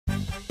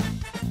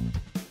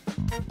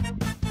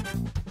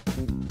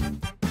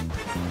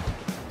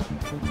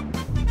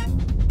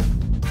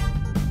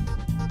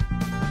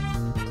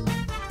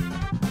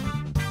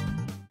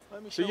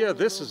So yeah,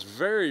 this is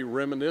very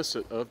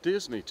reminiscent of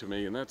Disney to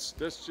me, and that's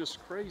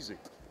just crazy.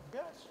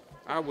 Yes.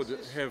 I would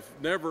have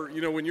never, you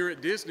know, when you're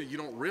at Disney, you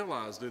don't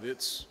realize that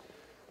it's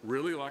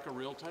really like a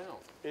real town.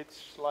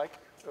 It's like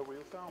a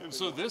real town. And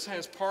so this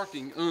has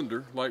parking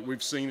under, like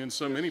we've seen in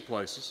so many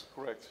places.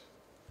 Correct.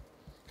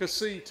 Because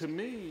see, to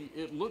me,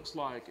 it looks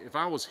like if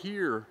I was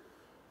here,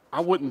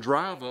 I wouldn't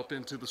drive up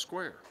into the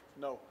square.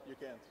 No, you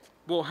can't.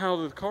 Well, how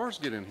do the cars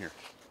get in here?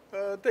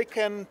 They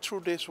can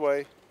through this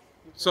way.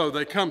 So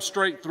they come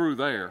straight through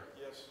there.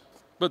 Yes.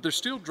 But they're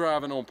still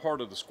driving on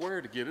part of the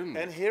square to get in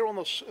there. And here on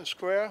the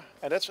square,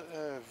 and that's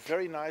a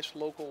very nice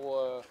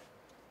local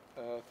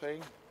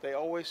thing, they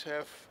always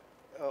have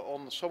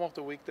on some of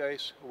the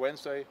weekdays,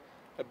 Wednesday,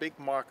 a big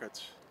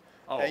market.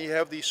 Oh. And you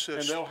have these...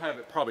 and they'll have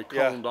it probably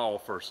coned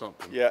off or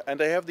something. Yeah, and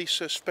they have these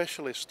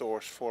specialist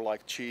stores for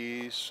like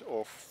cheese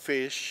or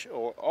fish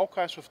or all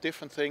kinds of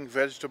different things,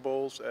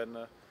 vegetables, and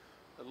a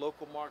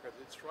local market.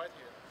 It's right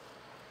here.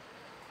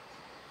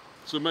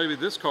 So maybe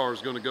this car is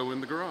going to go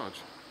in the garage.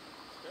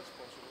 That's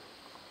possible.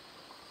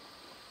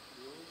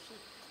 We will see.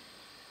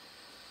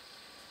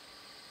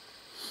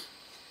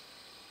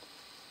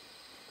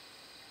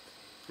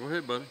 Go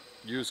ahead, buddy.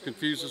 You as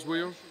confused as we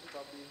are?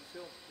 About being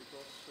filmed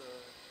because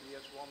he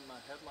has one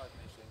headlight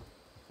missing.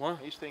 What?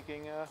 He's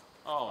thinking, no.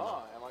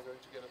 am I going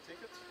to get a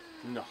ticket?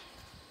 No.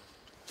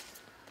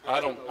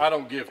 I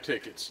don't give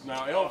tickets.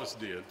 Now Elvis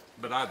did,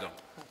 but I don't.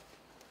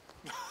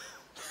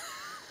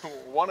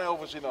 One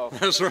Elvis enough.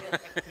 That's right.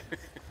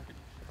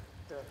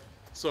 Yeah.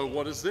 So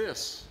what is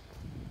this?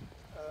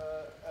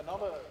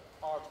 Another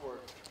artwork,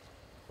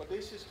 but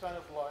this is kind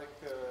of like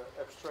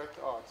abstract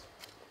art.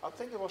 I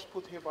think it was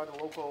put here by the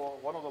local,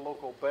 one of the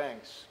local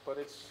banks, but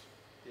it's,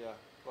 yeah,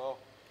 well,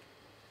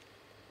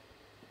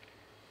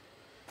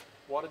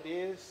 what it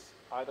is,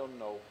 I don't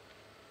know.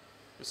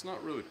 It's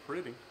not really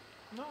pretty.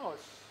 No,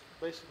 it's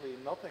basically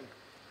nothing.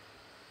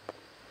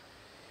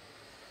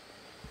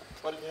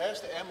 But it has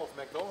the M of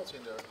McDonald's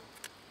in there.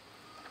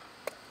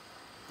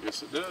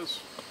 Yes, it does.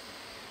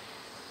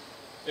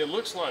 It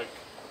looks like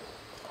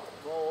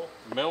Well,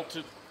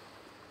 melted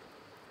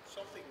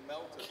something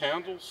melted.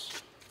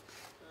 candles.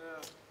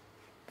 Yeah.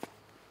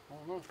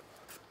 I don't know.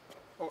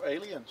 Oh,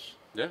 aliens.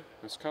 Yeah,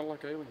 it's kind of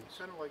like aliens. It's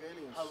kind of like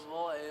aliens.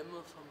 Hvor er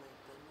Emma fra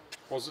McDonald's?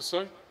 What does it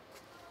say?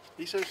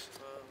 He says,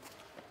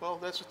 well,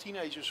 that's a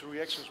teenager's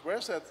reactions.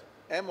 Where's that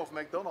M of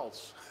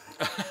McDonald's?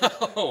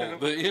 Oh,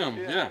 the M,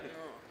 Yeah. yeah.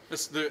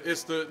 It's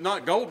the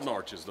not golden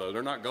arches though.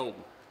 They're not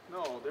golden.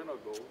 No, they're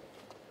not gold.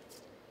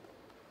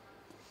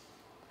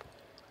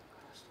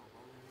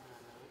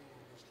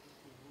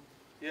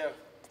 Yeah.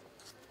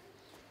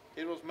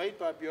 It was made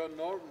by Björn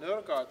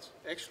Nørgaard,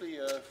 actually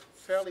a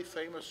fairly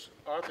famous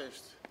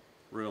artist.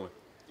 Really?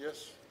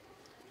 Yes.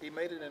 He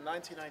made it in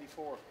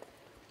 1994.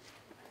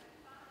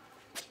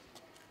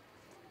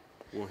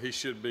 Well, he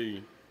should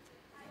be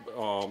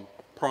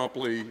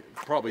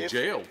probably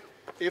jailed.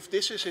 If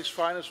this is his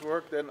finest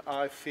work, then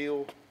I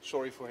feel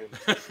sorry for him.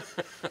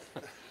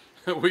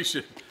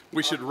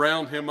 we should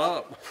round him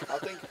up. I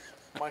think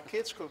my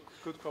kids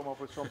could come up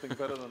with something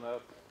better than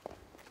that.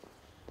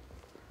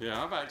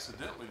 Yeah, I've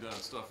accidentally done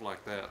stuff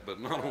like that, but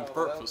not on Well,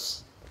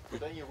 purpose. But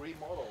then you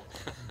remodel.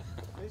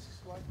 This is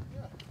like,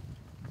 yeah.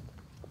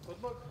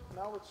 But look,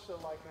 now it's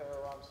like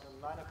around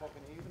 9 o'clock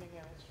in the evening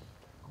and it's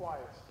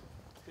quiet.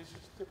 This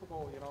is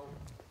typical, you know,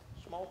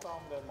 small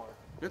town Denmark.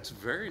 It's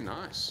very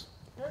nice.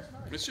 Yeah, it's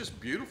nice. It's just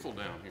beautiful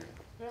down here.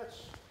 Yeah,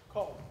 it's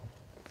calm.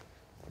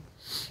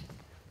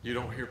 You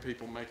don't hear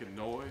people making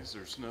noise.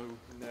 There's no.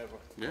 Never.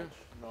 Yeah.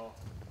 No.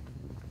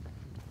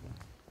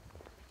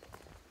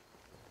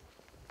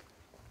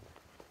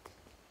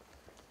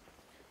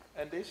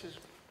 And this is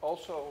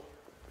also,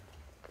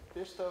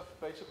 this stuff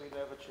basically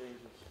never changes.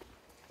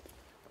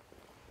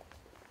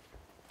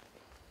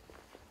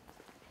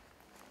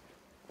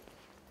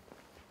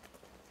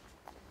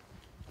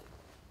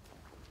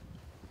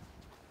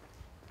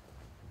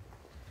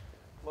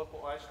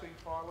 Local ice cream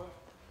parlor.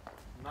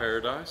 Nice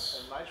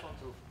Paradise. One, a nice one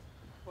too.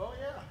 Well,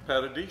 yeah.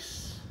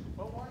 Paradise.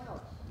 Well, why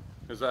not?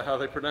 Is that how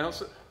they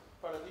pronounce it?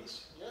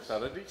 Paradise, yes.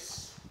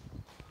 Paradise.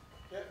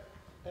 Yeah.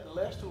 And the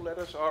last two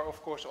letters are,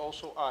 of course,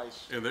 also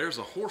ice. And there's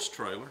a horse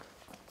trailer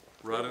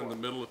right in the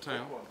middle of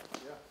town, Big one,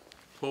 yeah.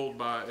 pulled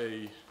by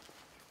a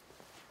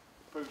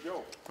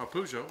Peugeot.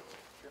 Peugeot.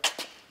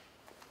 Yeah.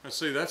 And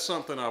see, that's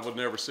something I would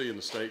never see in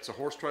the States, a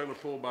horse trailer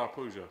pulled by a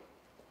Peugeot.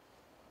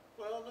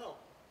 Well, no.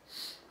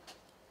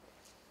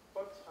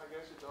 But I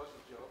guess it does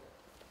the job.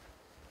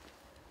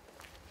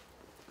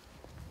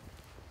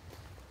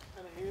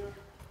 And here,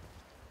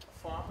 a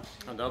pharmacy.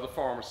 Another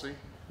pharmacy.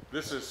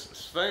 This is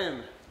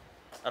Sven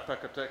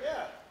Apotheke.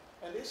 Yeah,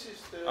 and this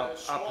is the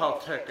swan.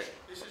 Apotheke.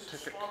 This is the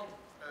swan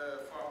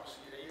pharmacy,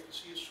 and you can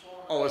see a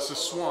swan. Oh, it's a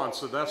swan,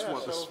 so that's Yeah,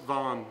 what the so-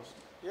 Svan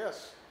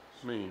Yes.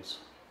 means.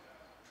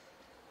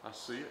 I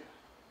see it.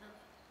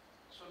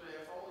 So they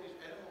have all these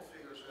animal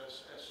figures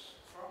as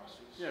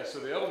pharmacies. Yeah, so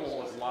the other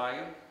one was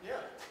lion,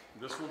 Yeah.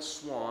 this one's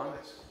swan.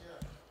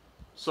 Yeah.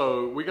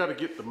 So we got to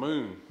get the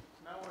moon.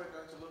 Now we're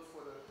going to look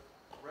for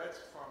the red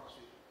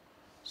pharmacy.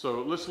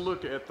 So let's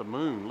look at the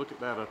moon. Look at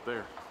that up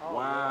there. Oh,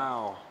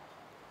 wow.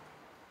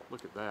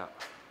 Look at that.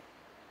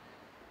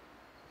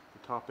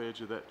 The top edge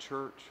of that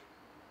church.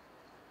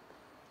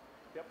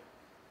 Yep.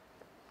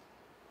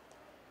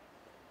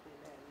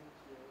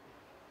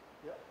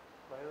 Yep.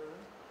 Right over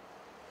there.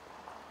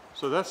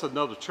 So that's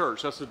another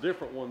church. That's a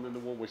different one than the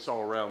one we saw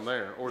around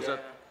there. Or is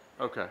that?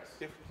 Okay.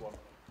 Different one.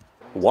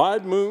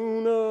 Wide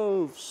moon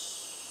of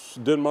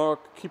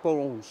Denmark, keep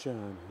on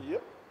shining.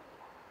 Yep.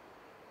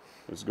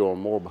 It's going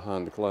more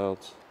behind the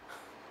clouds.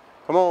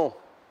 Come on.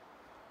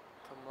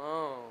 Come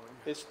on.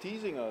 It's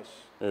teasing us.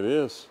 It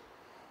is.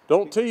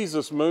 Don't tease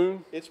us,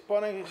 moon. It's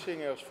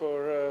punishing us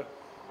for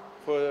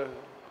Slat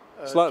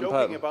and joking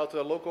patting. about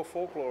the local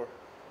folklore.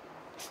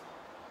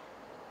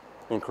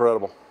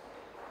 Incredible.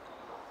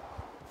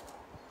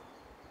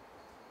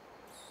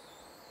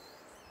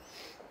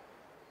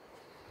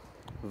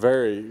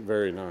 Very,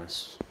 very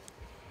nice.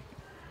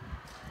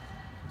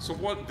 So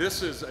what,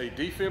 this is a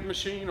defib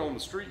machine on the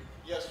street?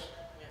 Yes.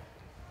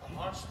 A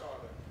heart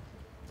starter.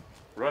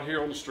 Right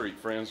here on the street,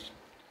 friends.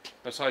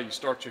 That's how you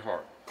start your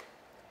heart.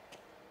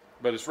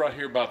 But it's right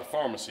here by the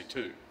pharmacy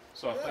too.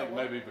 So I think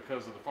well, maybe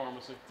because of the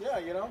pharmacy. Yeah,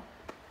 you know.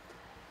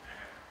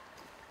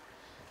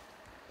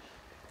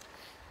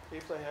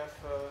 If they have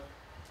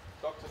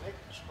Dr. Nick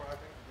prescribing,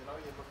 you know,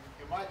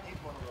 you might need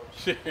one of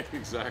those. Yeah,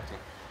 exactly.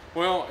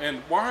 Well,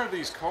 and why are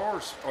these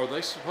cars, are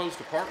they supposed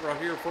to park right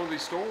here in front of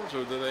these stores,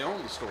 or do they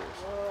own the stores?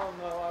 Well,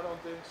 no, I don't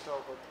think so,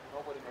 but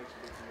nobody makes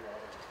a big deal out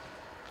of it.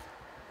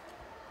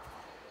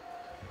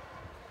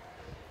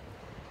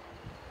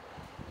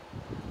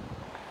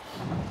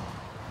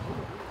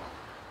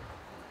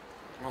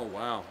 Oh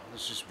wow,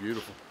 it's just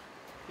beautiful.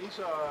 These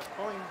are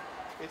coming,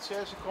 it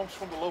says it comes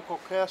from the local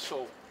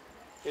castle.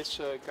 It's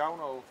a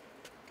Gauno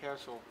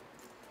castle.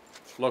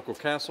 Local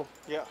castle?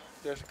 Yeah,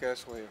 there's a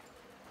castle here.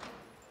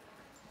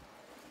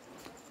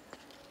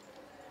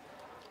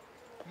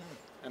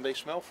 And they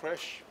smell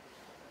fresh.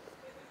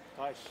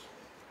 Nice.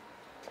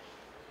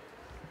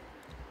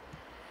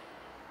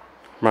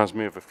 Reminds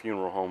me of a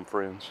funeral home,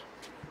 friends.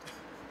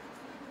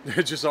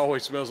 It just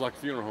always smells like a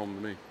funeral home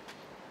to me.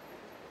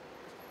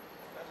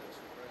 That looks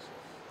impressive.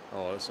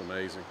 Oh, that's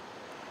amazing.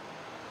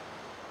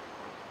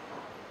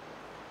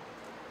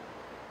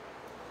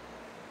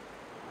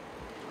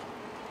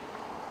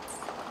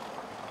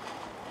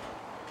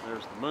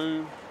 There's the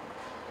moon.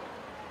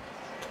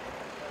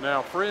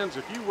 Now, friends,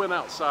 if you went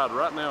outside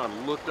right now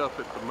and looked up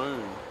at the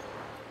moon,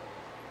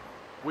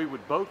 we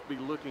would both be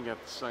looking at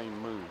the same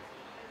moon.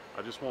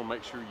 I just want to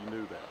make sure you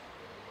knew that.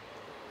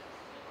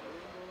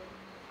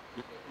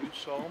 You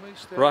saw me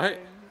standing Right?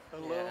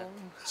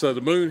 alone. So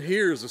the moon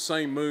here is the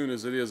same moon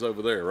as it is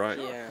over there, right?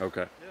 Yeah.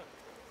 Okay. Yeah.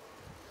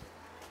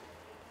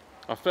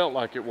 I felt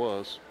like it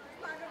was.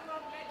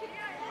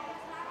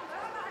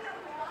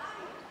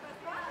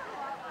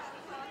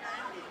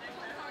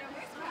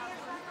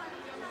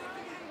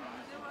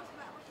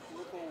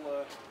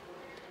 Local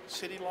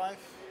city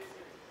life.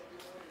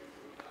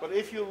 But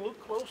if you look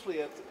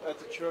closely at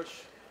the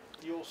church,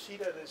 you'll see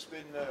that it's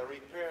been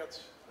repaired.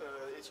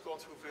 It's gone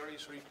through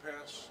various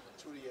repairs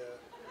to the.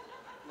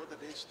 Look at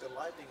this. The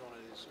lighting on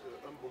it is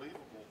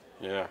unbelievable.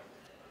 Yeah.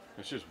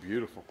 It's just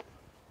beautiful.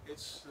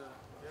 It's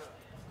yeah,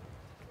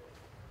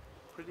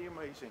 pretty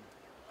amazing.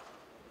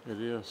 It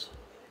is.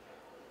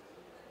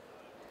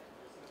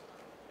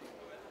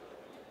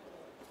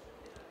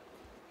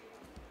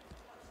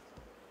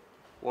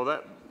 Well,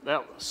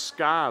 that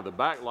sky, the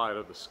backlight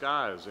of the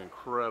sky is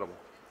incredible.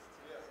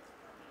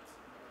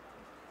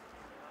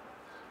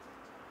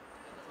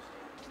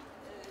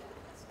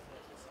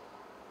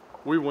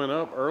 We went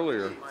up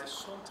earlier. My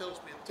son tells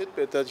me a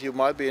tidbit that you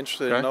might be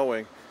interested in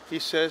knowing. He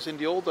says in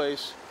the old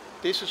days,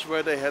 this is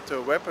where they had the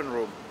weapon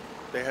room.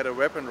 They had a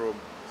weapon room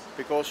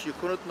because you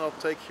could not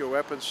take your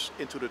weapons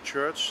into the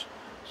church.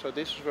 So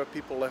this is where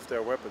people left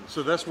their weapons.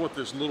 So that's what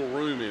this little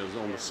room is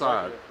on the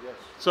side. Yes.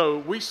 So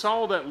we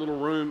saw that little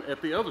room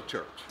at the other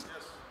church.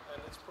 Yes,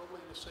 and it's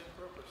probably the same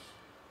purpose.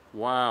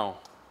 Wow.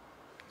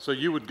 So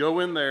you would go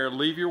in there,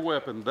 leave your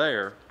weapon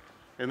there,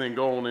 and then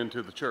go on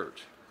into the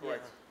church.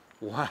 Correct.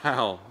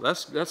 Wow,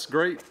 that's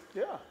great.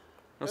 Yeah.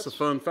 That's a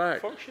fun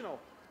fact. Functional.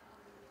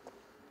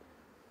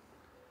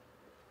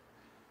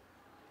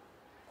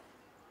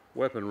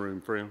 Weapon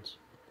room, friends.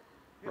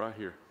 Right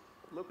here.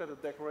 Look at the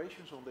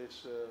decorations on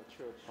this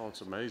church. Oh,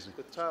 it's amazing.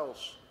 The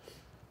tiles.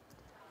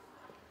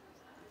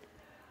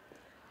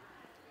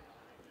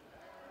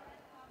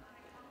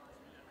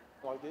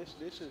 Like this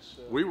is.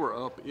 We were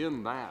up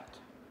in that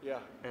Yeah.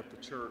 at the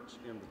church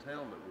in the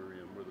town that we're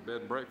in, where the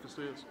bed and breakfast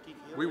is.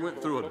 We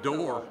went through a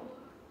door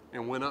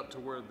and went up to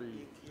where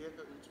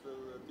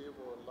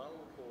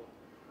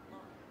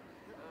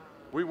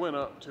we went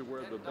up to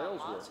where the bells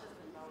were.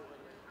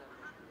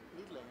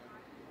 Niet langer.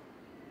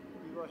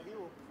 Die was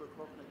heel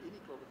beklopt met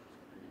inkloppen.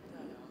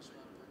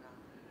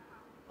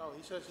 Oh,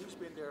 he says he's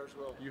been there as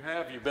well. You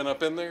have? You've been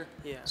up in there?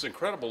 Yeah. It's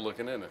incredible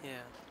looking, isn't it?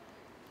 Yeah.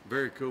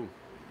 Very cool. He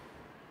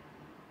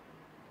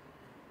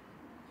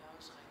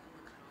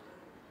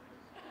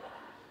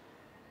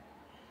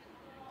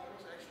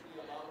was actually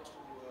allowed to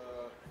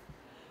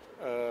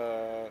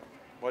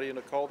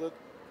called it.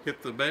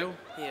 Hit the bell?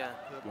 Yeah.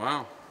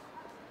 Wow.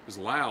 It was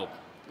loud.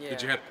 Yeah.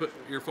 Did you have to put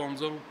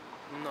earphones on?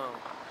 No.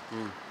 Mm.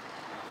 You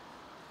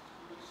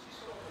see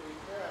some of the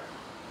repairs.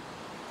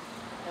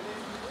 And if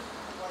you look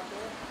right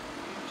there,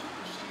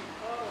 you see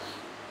part of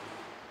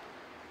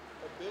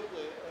a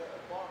building,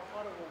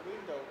 part of a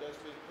window that's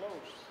been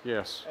closed.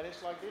 Yes. And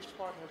it's like this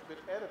part has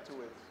been added to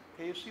it.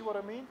 Can you see what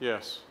I mean?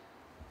 Yes.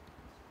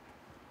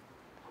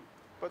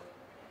 But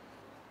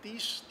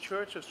these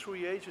churches through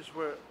the ages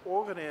were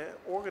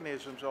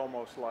organisms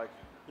almost like.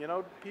 You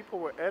know, people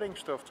were adding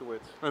stuff to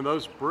it. And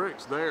those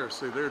bricks there,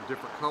 see, they're a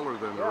different color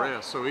than the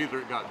rest. So either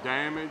it got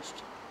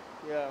damaged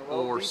Yeah, well,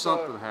 or these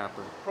something are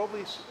happened.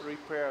 probably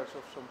repairs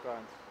of some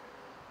kind.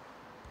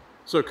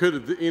 So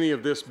could any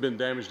of this been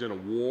damaged in a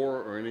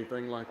war or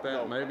anything like that,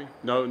 No. maybe?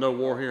 No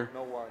war here?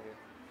 No war here.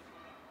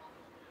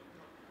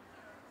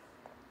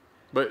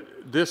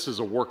 But this is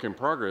a work in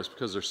progress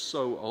because they're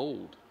so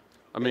old.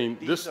 I mean,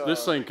 this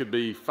thing could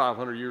be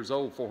 500 years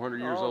old,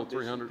 400 years old,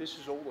 300. This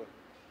is older.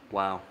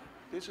 Wow.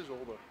 This is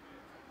older.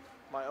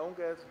 My own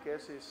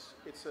guess is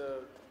it's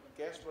a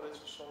guess, but it's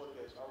a solid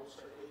guess. I would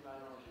say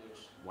 800-900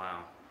 years.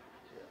 Wow.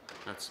 Yeah.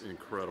 That's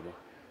incredible.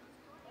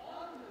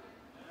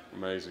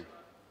 Amazing.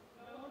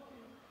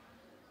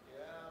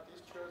 Yeah,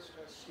 this church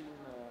has seen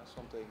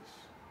some things,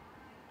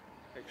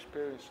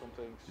 experienced some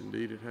things.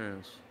 Indeed, it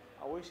has.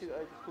 I wish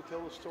I could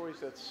tell the stories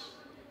that's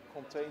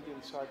contained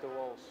inside the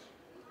walls.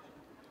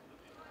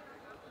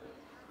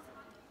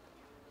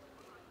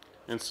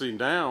 And see,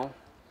 now,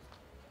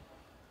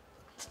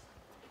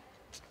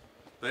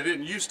 they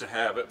didn't used to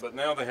have it, but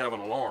now they have an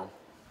alarm.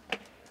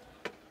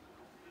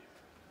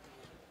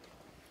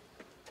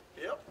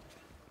 Yep.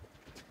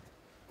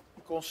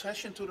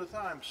 Concession to the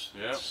times.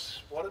 Yep. That's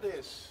what it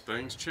is.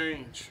 Things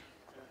change.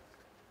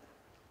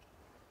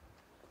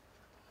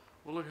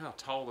 Well, look how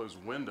tall those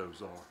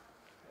windows are.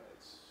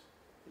 It's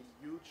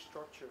a huge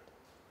structure.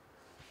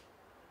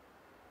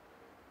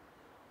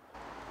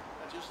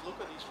 And just look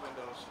at these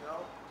windows, you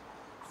know.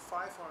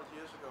 500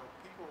 years ago,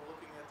 people were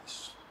looking at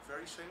these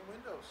very same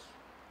windows.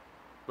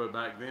 But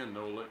back then,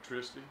 no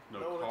electricity, no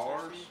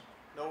cars, electricity,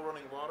 no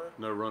running water.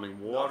 no running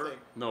water, Nothing.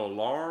 no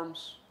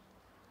alarms.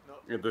 No,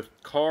 And the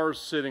cars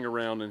sitting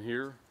around in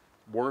here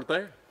weren't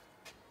there.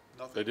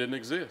 nothing. They didn't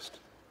exist.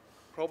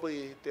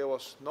 Probably there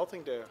was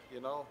nothing there,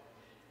 you know.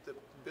 The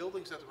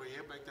buildings that were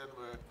here back then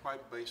were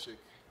quite basic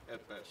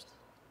at best.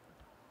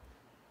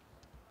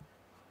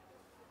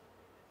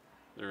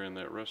 They're in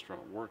that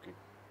restaurant working.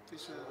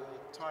 This is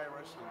a Thai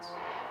restaurant.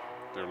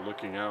 They're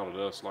looking out at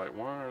us like,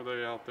 why are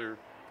they out there?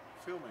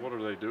 Filming. What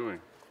are they doing?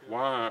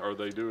 Why are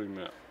they doing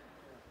that?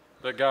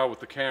 That guy with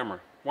the camera.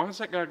 Why has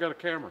that guy got a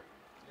camera?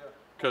 Yeah.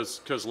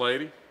 Cause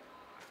lady,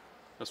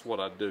 that's what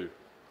I do.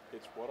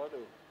 It's what I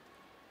do.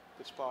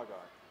 The spa guy.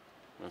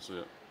 That's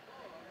it.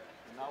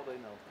 Now they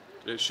know.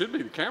 It should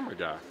be the camera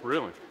guy,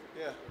 really.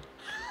 Yeah.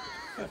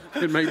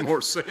 It'd make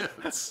more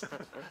sense.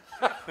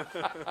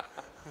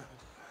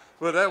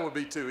 Well, that would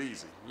be too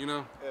easy, you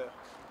know? Yeah.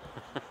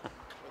 But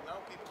now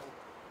people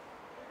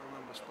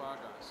remember spa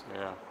guys.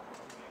 Yeah.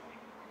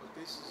 But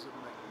this is a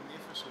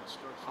magnificent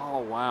structure. Oh,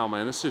 wow,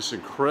 man. It's just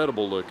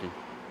incredible looking.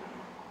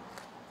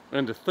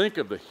 And to think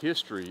of the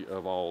history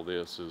of all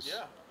this is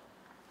Yeah.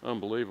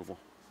 unbelievable.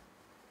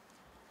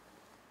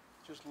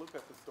 Just look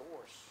at the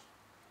doors.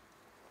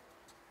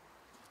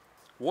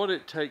 What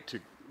it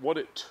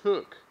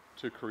took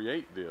to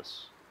create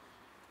this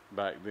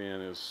back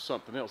then is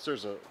something else.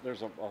 There's a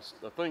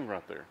thing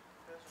right there.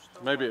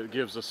 Maybe it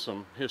gives us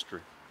some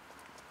history.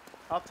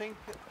 I think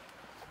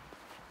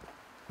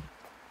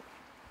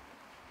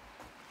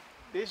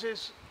this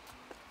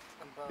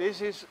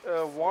is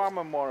a war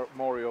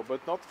memorial,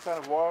 but not the kind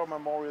of war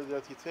memorial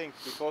that you think,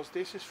 because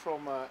this is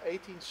from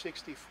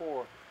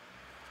 1864.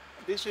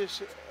 This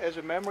is as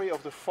a memory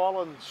of the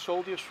fallen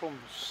soldiers from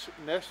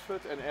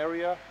Naestved and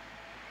area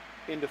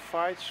in the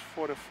fights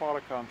for the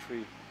father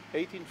country,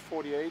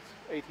 1848,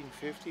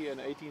 1850 and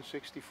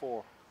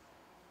 1864.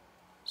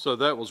 So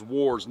that was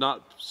wars,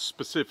 not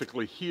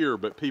specifically here,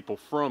 but people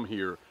from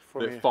here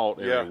that fought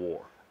in a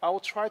war. I will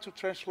try to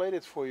translate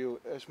it for you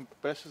as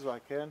best as I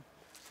can.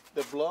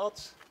 The blood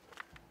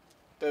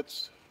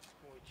that's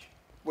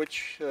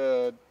which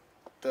the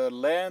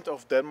land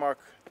of Denmark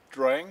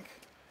drank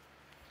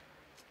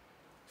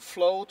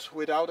flowed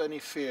without any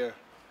fear,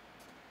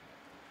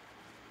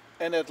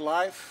 and that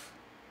life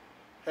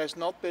has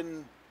not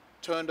been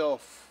turned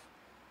off.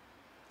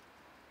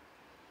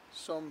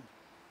 Some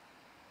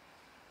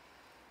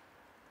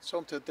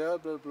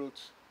terrible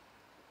brute.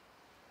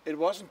 It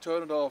wasn't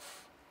turned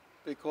off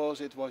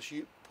because it was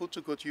put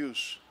to good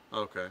use.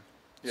 Okay.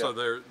 Yeah. So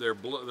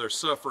their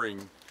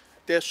suffering.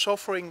 Their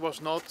suffering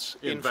was not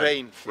in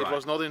vain. Right. It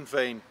was not in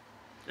vain.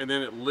 And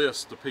then it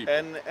lists the people.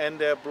 And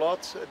their blood,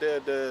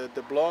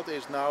 the blood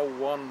is now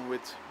one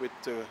with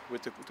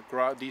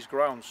these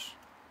grounds.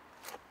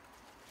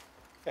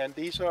 And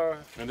these are.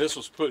 And this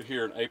was put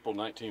here in April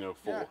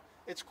 1904. Yeah,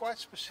 it's quite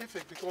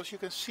specific because you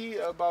can see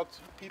about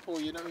people.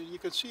 You know, you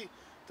can see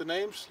the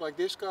names like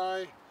this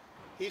guy.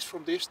 He's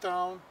from this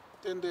town.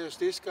 Then there's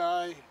this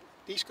guy,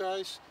 these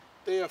guys,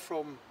 they are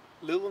from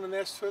Little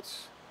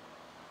Naestved.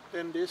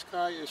 Then this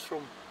guy is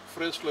from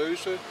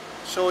Frisleuze.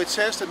 So it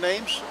says the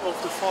names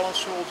of the fallen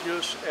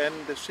soldiers and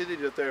the city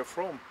that they're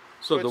from.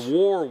 So the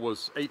war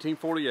was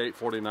 1848,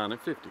 49,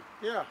 and 50.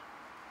 Yeah.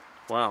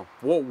 Wow.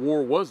 What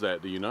war was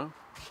that, do you know?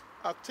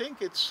 I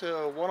think it's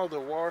one of the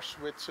wars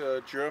with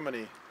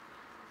Germany.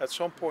 At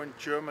some point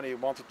Germany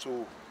wanted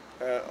to...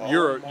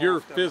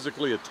 You're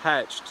physically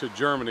attached to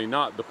Germany,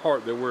 not the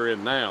part that we're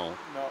in now.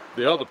 No,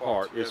 the other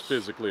part is yes.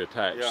 physically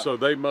attached. Yeah. So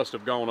they must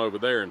have gone over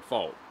there and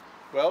fought.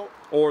 Well,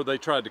 or they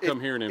tried to come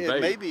here and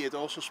invade. Maybe it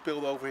also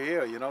spilled over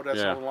here, you know, that's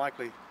Yeah.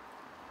 unlikely.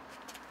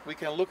 We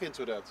can look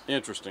into that.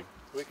 Interesting.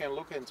 We can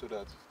look into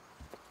that.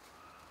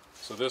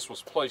 So this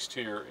was placed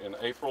here in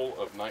April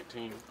of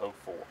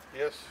 1904.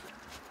 Yes.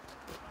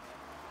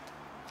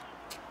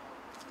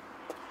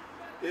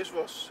 This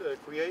was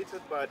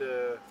created by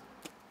the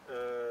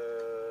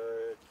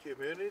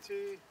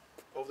community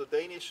of the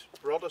Danish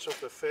Brothers of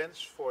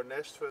Defense for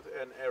Naestved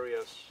and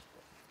areas.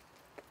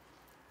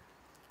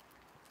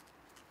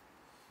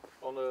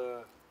 On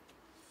the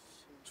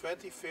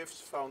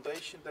 25th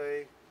Foundation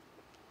Day,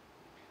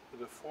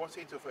 the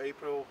 14th of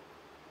April,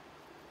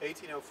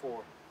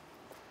 1804.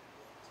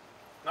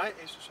 It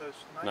says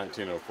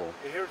 1904.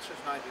 Here it says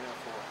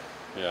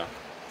 1904. Yeah.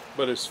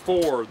 But it's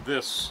for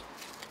this.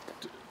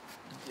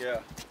 Yeah.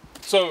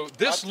 So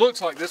this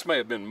looks like this may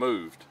have been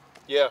moved.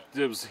 Yeah.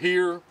 It was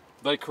here,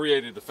 they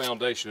created the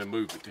foundation and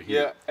moved it to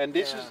here. Yeah, and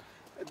this is,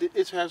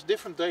 it has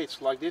different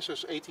dates, like this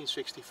is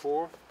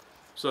 1864.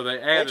 So they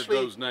added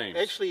those names.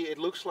 Actually, it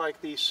looks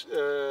like these,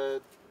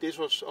 this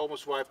was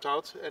almost wiped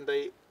out and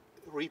they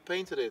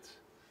repainted it.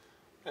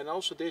 And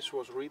also this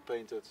was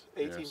repainted,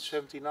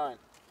 1879.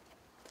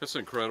 That's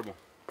incredible.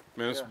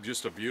 Man, it's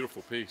just a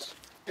beautiful piece.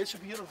 It's a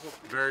beautiful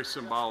piece. Very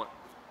symbolic.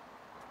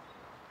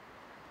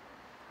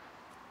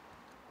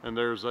 And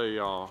there's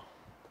a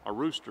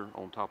rooster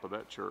on top of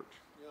that church.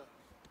 Yeah.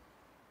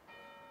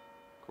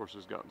 Of course,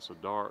 it's gotten so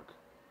dark.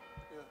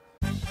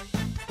 Yeah.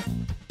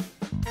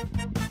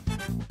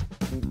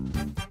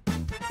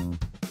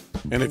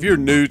 And if you're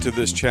new to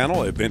this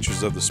channel,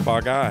 Adventures of the Spa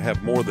Guy, I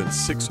have more than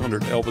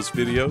 600 Elvis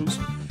videos.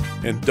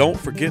 And don't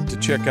forget to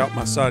check out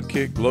my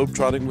sidekick,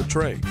 Globetrotting with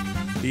Trey.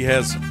 He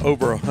has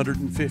over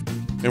 150.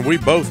 And we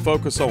both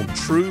focus on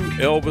true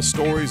Elvis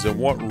stories and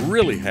what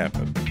really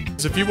happened.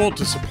 If you want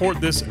to support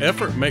this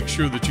effort, make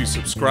sure that you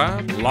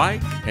subscribe,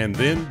 like, and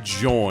then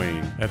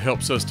join. That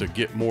helps us to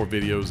get more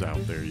videos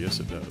out there.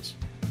 Yes, it does.